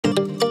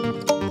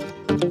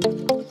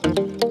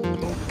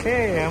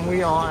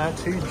we are at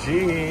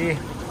 2G.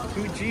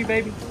 2G,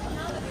 baby.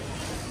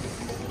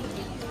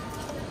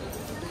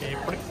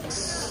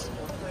 Bearbricks.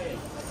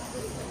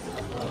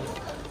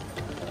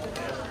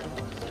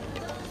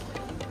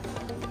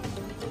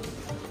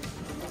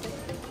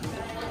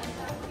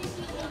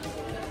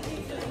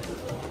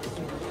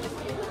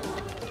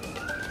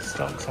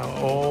 Stocks are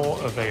all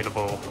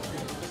available.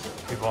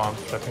 People aren't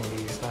flipping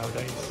these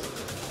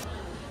nowadays.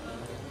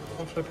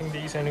 Not flipping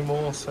these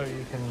anymore, so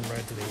you can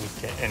readily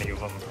get any of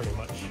them pretty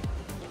much.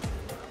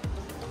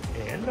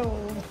 Hello,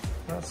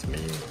 that's me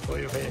for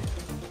your hair.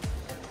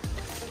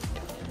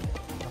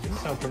 These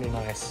sound pretty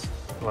nice,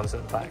 the ones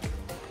at the back.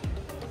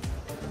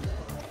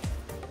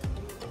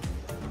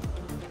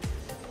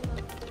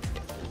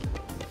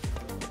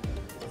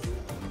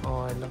 Oh,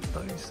 I love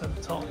those at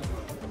the top.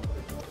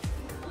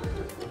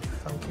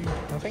 Funky.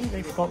 I think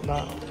they've got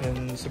that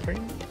in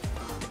Supreme.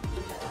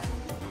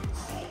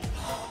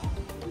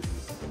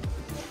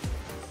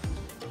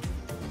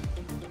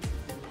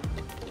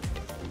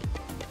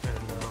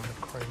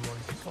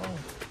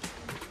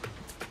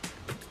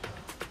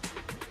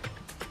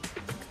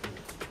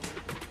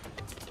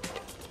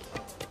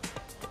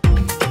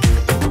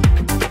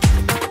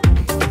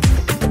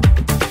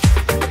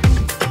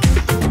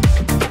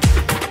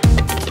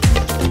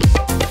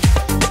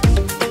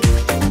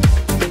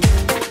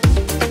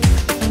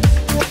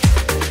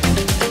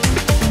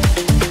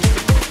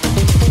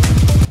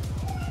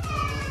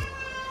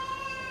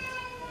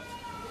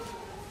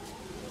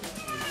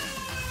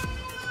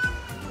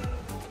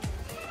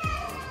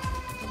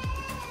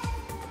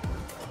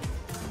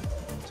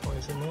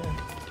 In there.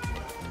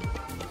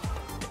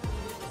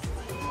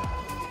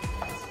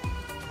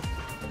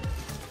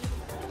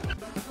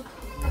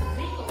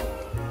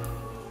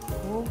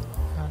 Oh,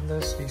 and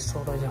there's the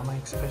Sorayama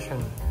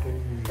exhibition,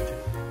 dude.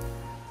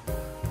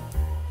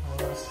 Oh,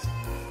 that's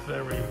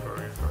very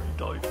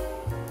dope.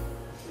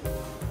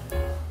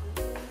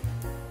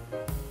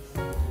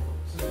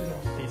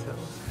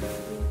 Details.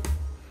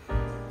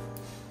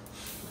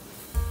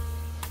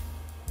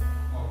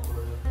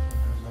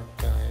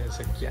 That is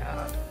a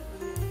gad.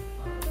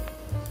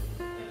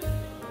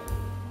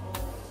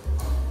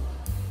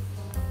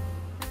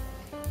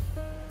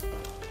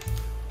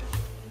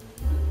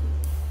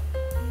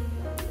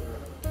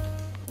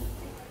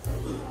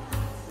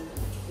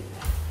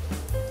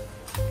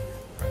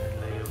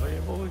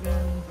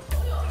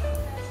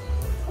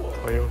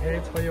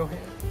 Toyo hair.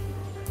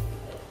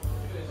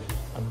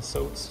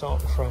 Unsold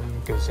stock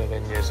from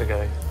gazillion years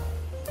ago.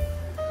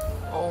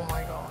 Oh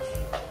my gosh,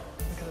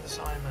 look at the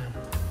sign, man.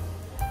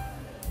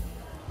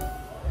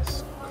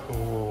 It's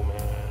cool,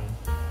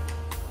 man.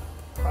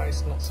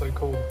 Price not so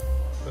cool,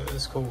 but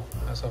it's cool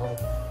as a whole.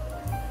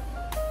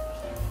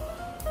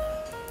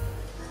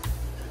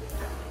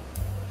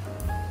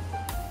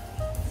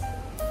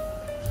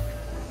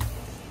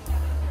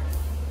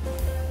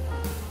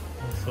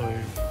 Also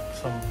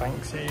some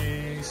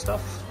Banksy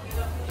stuff,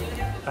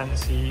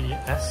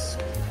 fancy-esque,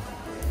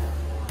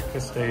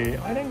 because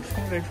I don't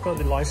think they've got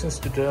the license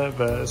to do it,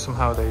 but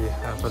somehow they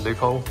have a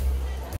loophole.